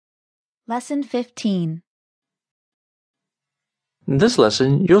Lesson 15. In this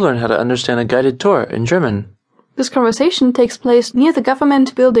lesson, you'll learn how to understand a guided tour in German. This conversation takes place near the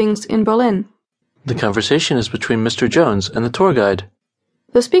government buildings in Berlin. The conversation is between Mr. Jones and the tour guide.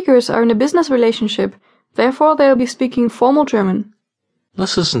 The speakers are in a business relationship, therefore they'll be speaking formal German.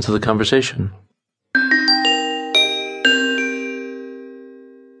 Let's listen to the conversation.